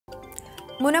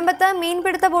മുനമ്പത്ത്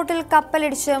മീൻപിടുത്ത ബോട്ടിൽ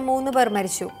കപ്പലിടിച്ച് 3 പേർ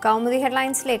മരിച്ചു. കൗമുദി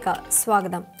ഹെഡ്ലൈൻസിലേക്ക്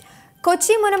സ്വാഗതം.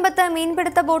 കൊച്ചി മുനമ്പത്ത്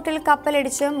മീൻപിടുത്ത ബോട്ടിൽ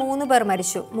കപ്പലിടിച്ച് 3 പേർ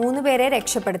മരിച്ചു. 3 പേരെ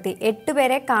രക്ഷപ്പെടുത്തി. 8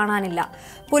 പേരെ കാണാനില്ല.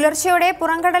 പുലർച്ചെയോടെ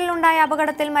പുറംകടലിലുണ്ടായ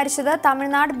അപകടത്തിൽ മരിച്ചത്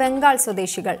തമിഴ്നാട്, ബംഗാൾ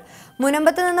സ്വദേശികൾ.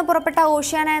 മുനമ്പത്ത് നിന്ന് പുറപ്പെട്ട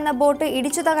ഓഷ്യാന എന്ന ബോട്ട്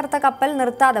ഇടിച്ചു തകർത്ത കപ്പൽ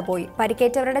നിർത്താതെ പോയി.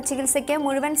 പരിക്കേറ്റവരുടെ ചികിത്സയ്ക്ക്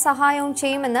മുഴുവൻ സഹായവും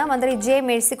ചെയ്യുമെന്ന് മന്ത്രി ജെ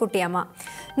മേഴ്സിക്കുട്ടിയമ്മ.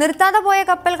 നിർത്താതെ പോയ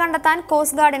കപ്പൽ കണ്ടെത്താൻ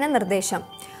കോസ്റ്റ് ഗാർഡിന് നിർദ്ദേശം.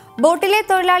 ബോട്ടിലെ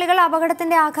തൊഴിലാളികൾ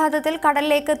അപകടത്തിന്റെ ആഘാതത്തിൽ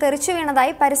കടലിലേക്ക് തെറിച്ചു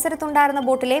വീണതായി പരിസരത്തുണ്ടായിരുന്ന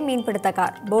ബോട്ടിലെ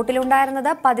മീൻപിടുത്തക്കാർ. ബോട്ടിലുണ്ടായിരുന്നത്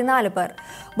 14 പേർ.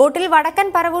 ബോട്ടിൽ വടക്കൻ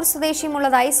പരവൂർ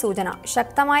സ്വദേശിയുമുള്ളതായി സൂചന.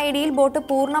 ശക്തമായ ഇടിയിൽ ബോട്ട്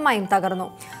പൂർണ്ണമായും തകർന്നു.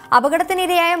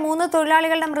 അപകടത്തിനിരയായ 3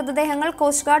 തൊഴിലാളികളുടെ മൃതദേഹങ്ങൾ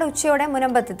കോസ്റ്റ് ഗാർഡ് ഉച്ചയോടെ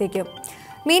മുനമ്പത്തെത്തിക്കും.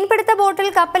 മീൻപിടുത്ത ബോട്ടിൽ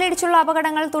കപ്പലിടിച്ചുള്ള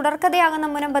അപകടങ്ങൾ തുടർക്കഥയാകുന്ന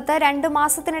മുനമ്പത്ത് 2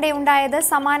 മാസത്തിനിടെ ഉണ്ടായത്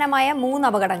സമാനമായ 3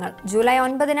 അപകടങ്ങൾ. ജൂലൈ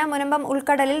 9-ന് മുനമ്പം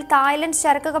ഉൾക്കടലിൽ തായ്ലൻഡ്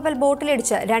ചരക്ക് കപ്പൽ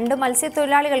ബോട്ടിലിടിച്ച് 2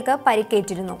 മത്സ്യത്തൊഴിലാളികൾക്ക്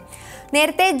പരിക്കേറ്റിരുന്നു.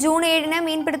 നേരത്തെ ജൂൺ 7-ന്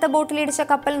മീൻപിടുത്ത ബോട്ടിലിടിച്ച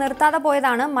കപ്പൽ നിർത്താതെ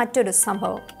പോയതാണ് മറ്റൊരു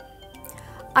സംഭവം.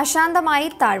 അശാന്തമായി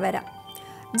താഴ്വര.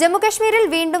 ജമ്മുകശ്മീരിൽ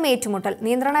വീണ്ടും ഏറ്റുമുട്ടൽ.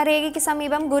 നിയന്ത്രണ രേഖയ്ക്ക്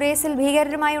സമീപം ഗുരേസിൽ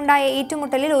ഭീകരരുമായി ഉണ്ടായ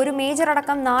ഏറ്റുമുട്ടലിൽ ഒരു മേജർ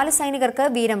അടക്കം 4 സൈനികർക്ക്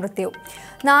വീരമൃത്യു.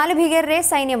 4 ഭീകരരെ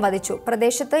സൈന്യം വധിച്ചു.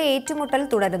 പ്രദേശത്ത് ഏറ്റുമുട്ടൽ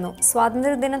തുടരുന്നു.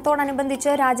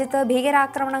 സ്വാതന്ത്ര്യദിനത്തോടനുബന്ധിച്ച് രാജ്യത്ത്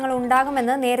ഭീകരാക്രമണങ്ങൾ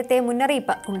ഉണ്ടാകുമെന്ന് നേരത്തെ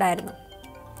മുന്നറിയിപ്പ് ഉണ്ടായിരുന്നു.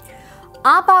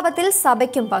 ആ പാപത്തിൽ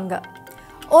സഭയ്ക്കും പങ്ക്.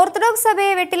 ഓർത്തഡോക്സ്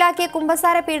സഭയെ വെട്ടിലാക്കിയ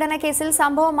കുമ്പസാര പീഡന കേസിൽ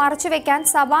സംഭവം മറച്ചുവെക്കാൻ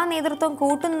സഭാ നേതൃത്വം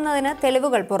കൂട്ടുനിന്നതിന്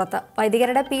തെളിവുകൾ പുറത്ത്.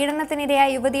 വൈദികരുടെ പീഡനത്തിനിരയായ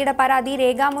യുവതിയുടെ പരാതി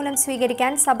രേഖാമൂലം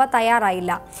സ്വീകരിക്കാൻ സഭ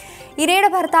തയ്യാറായില്ല.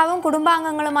 ഇരയുടെ ഭർത്താവും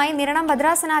കുടുംബാംഗങ്ങളുമായി നിരണം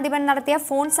ഭദ്രാസനാധിപൻ നടത്തിയ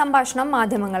ഫോൺ സംഭാഷണം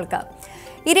മാധ്യമങ്ങൾക്ക്.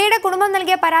 ഇരയുടെ കുടുംബം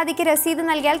നൽകിയ പരാതിക്ക് രസീത്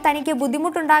നൽകിയാൽ തനിക്ക്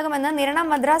ബുദ്ധിമുട്ടുണ്ടാകുമെന്ന് നിരണം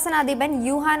ഭദ്രാസനാധിപൻ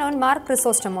യൂഹാനോൻ മാർ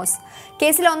ക്രിസോസ്റ്റമോസ്.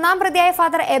 കേസിൽ 1-ാം പ്രതിയായ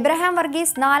ഫാദർ എബ്രഹാം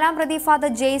വർഗീസ്, 4-ാം പ്രതി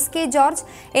ഫാദർ ജെയ്സ് കെ ജോർജ്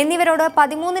എന്നിവരോട്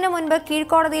 13-ന് മുൻപ്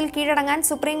കീഴ്ക്കോടതിയിൽ കീഴടങ്ങാൻ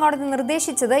സുപ്രീംകോടതി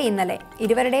നിർദ്ദേശിച്ചത് ഇന്നലെ.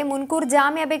 ഇരുവരുടെയും മുൻകൂർ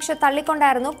ജാമ്യാപേക്ഷ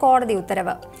തള്ളിക്കൊണ്ടായിരുന്നു കോടതി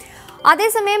ഉത്തരവ്.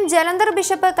 അതേസമയം ജലന്ധർ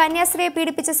ബിഷപ്പ് കന്യാസ്ത്രീയെ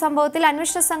പീഡിപ്പിച്ച സംഭവത്തിൽ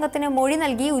അന്വേഷണ സംഘത്തിന് മൊഴി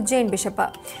നൽകി ഉജ്ജയിൻ ബിഷപ്പ്.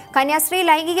 കന്യാസ്ത്രീ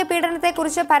ലൈംഗിക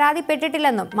പീഡനത്തെക്കുറിച്ച്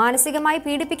പരാതിപ്പെട്ടിട്ടില്ലെന്നും മാനസികമായി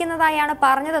പീഡിപ്പിക്കുന്നതായാണ്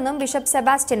പറഞ്ഞതെന്നും ബിഷപ്പ്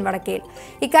സെബാസ്റ്റ്യൻ വടക്കേൽ.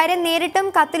 ഇക്കാര്യം നേരിട്ടും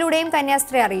കത്തിലൂടെയും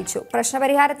കന്യാസ്ത്രീ അറിയിച്ചു.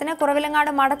 പ്രശ്നപരിഹാരത്തിന്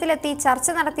കുറവിലങ്ങാട് മഠത്തിലെത്തി ചർച്ച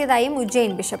നടത്തിയതായും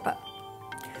ഉജ്ജയിൻ ബിഷപ്പ്.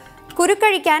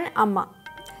 കുരുക്കഴിക്കാൻ അമ്മ.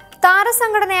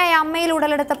 താരസംഘടനയായ അമ്മയിൽ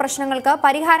ഉടലെടുത്ത പ്രശ്നങ്ങൾക്ക്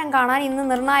പരിഹാരം കാണാൻ ഇന്ന്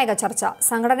നിർണായക ചർച്ച.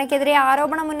 സംഘടനയ്ക്കെതിരെ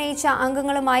ആരോപണം ഉന്നയിച്ച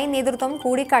അംഗങ്ങളുമായി നേതൃത്വം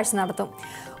കൂടിക്കാഴ്ച നടത്തും.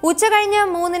 ഉച്ചകഴിഞ്ഞ്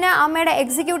 3-ന് അമ്മയുടെ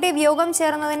എക്സിക്യൂട്ടീവ് യോഗം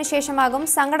ചേർന്നതിന് ശേഷമാകും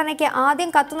സംഘടനയ്ക്ക് ആദ്യം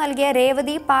കത്തു നൽകിയ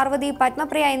രേവതി, പാർവതി,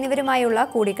 പത്മപ്രിയ എന്നിവരുമായുള്ള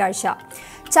കൂടിക്കാഴ്ച.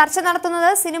 ചർച്ച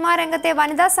നടത്തുന്നത് സിനിമാ രംഗത്തെ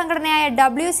വനിതാ സംഘടനയായ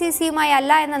WCCയുമായി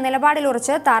അല്ല എന്ന നിലപാടിൽ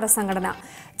ഉറച്ച് താരസംഘടന.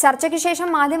 ചർച്ചയ്ക്ക് ശേഷം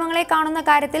മാധ്യമങ്ങളെ കാണുന്ന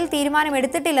കാര്യത്തിൽ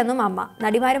തീരുമാനമെടുത്തിട്ടില്ലെന്നും അമ്മ.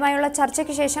 നടിമാരുമായുള്ള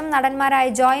ചർച്ചയ്ക്ക് ശേഷം നടന്മാരായ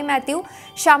ജോയ് മാത്യു,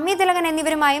 ഷമ്മി തിലകൻ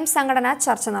എന്നിവരുമായും സംഘടന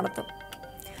ചർച്ച നടത്തും.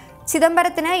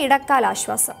 ചിദംബരത്തിന് ഇടക്കാല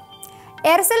ആശ്വാസം.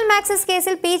 എയർസെൽ മാക്സിസ്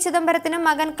കേസിൽ പി ചിദംബരത്തിനും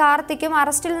മകൻ കാർത്തിക്കും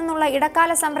അറസ്റ്റിൽ നിന്നുള്ള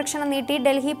ഇടക്കാല സംരക്ഷണം നീട്ടി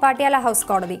ഡൽഹി പാട്യാല ഹൗസ്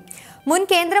കോടതി. മുൻ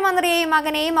കേന്ദ്രമന്ത്രിയെയും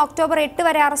മകനെയും ഒക്ടോബർ 8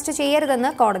 വരെ അറസ്റ്റ് ചെയ്യരുതെന്ന്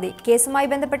കോടതി. കേസുമായി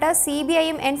ബന്ധപ്പെട്ട്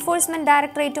CBIയും എൻഫോഴ്സ്മെന്റ്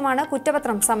ഡയറക്ടറേറ്റുമാണ്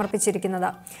കുറ്റപത്രം സമർപ്പിച്ചിരിക്കുന്നത്.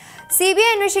 CBI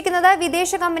അന്വേഷിക്കുന്നത്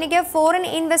വിദേശ കമ്പനിക്ക് ഫോറിൻ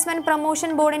ഇൻവെസ്റ്റ്മെന്റ്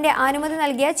പ്രൊമോഷൻ ബോർഡിന്റെ അനുമതി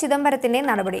നൽകിയ ചിദംബരത്തിന്റെ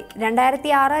നടപടി.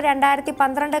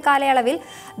 2006-2012 കാലയളവിൽ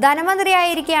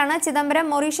ധനമന്ത്രിയായിരിക്കെയാണ് ചിദംബരം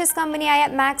മൊറീഷ്യസ് കമ്പനിയായ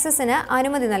മാക്സിസിന്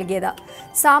അനുമതി നൽകിയത്.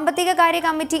 സാമ്പത്തികകാര്യ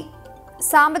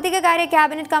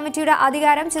ക്യാബിനറ്റ് കമ്മിറ്റിയുടെ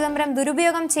അധികാരം ചിദംബരം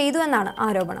ദുരുപയോഗം ചെയ്തുവെന്നാണ്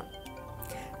ആരോപണം.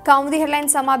 കൗമുദി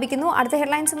ഹെഡ്ലൈൻസ് സമാപിക്കുന്നു. അടുത്ത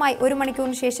ഹെഡ്ലൈൻസുമായി 1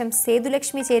 മണിക്കൂറിന് ശേഷം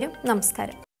സേതുലക്ഷ്മി ചേരും.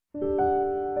 നമസ്കാരം.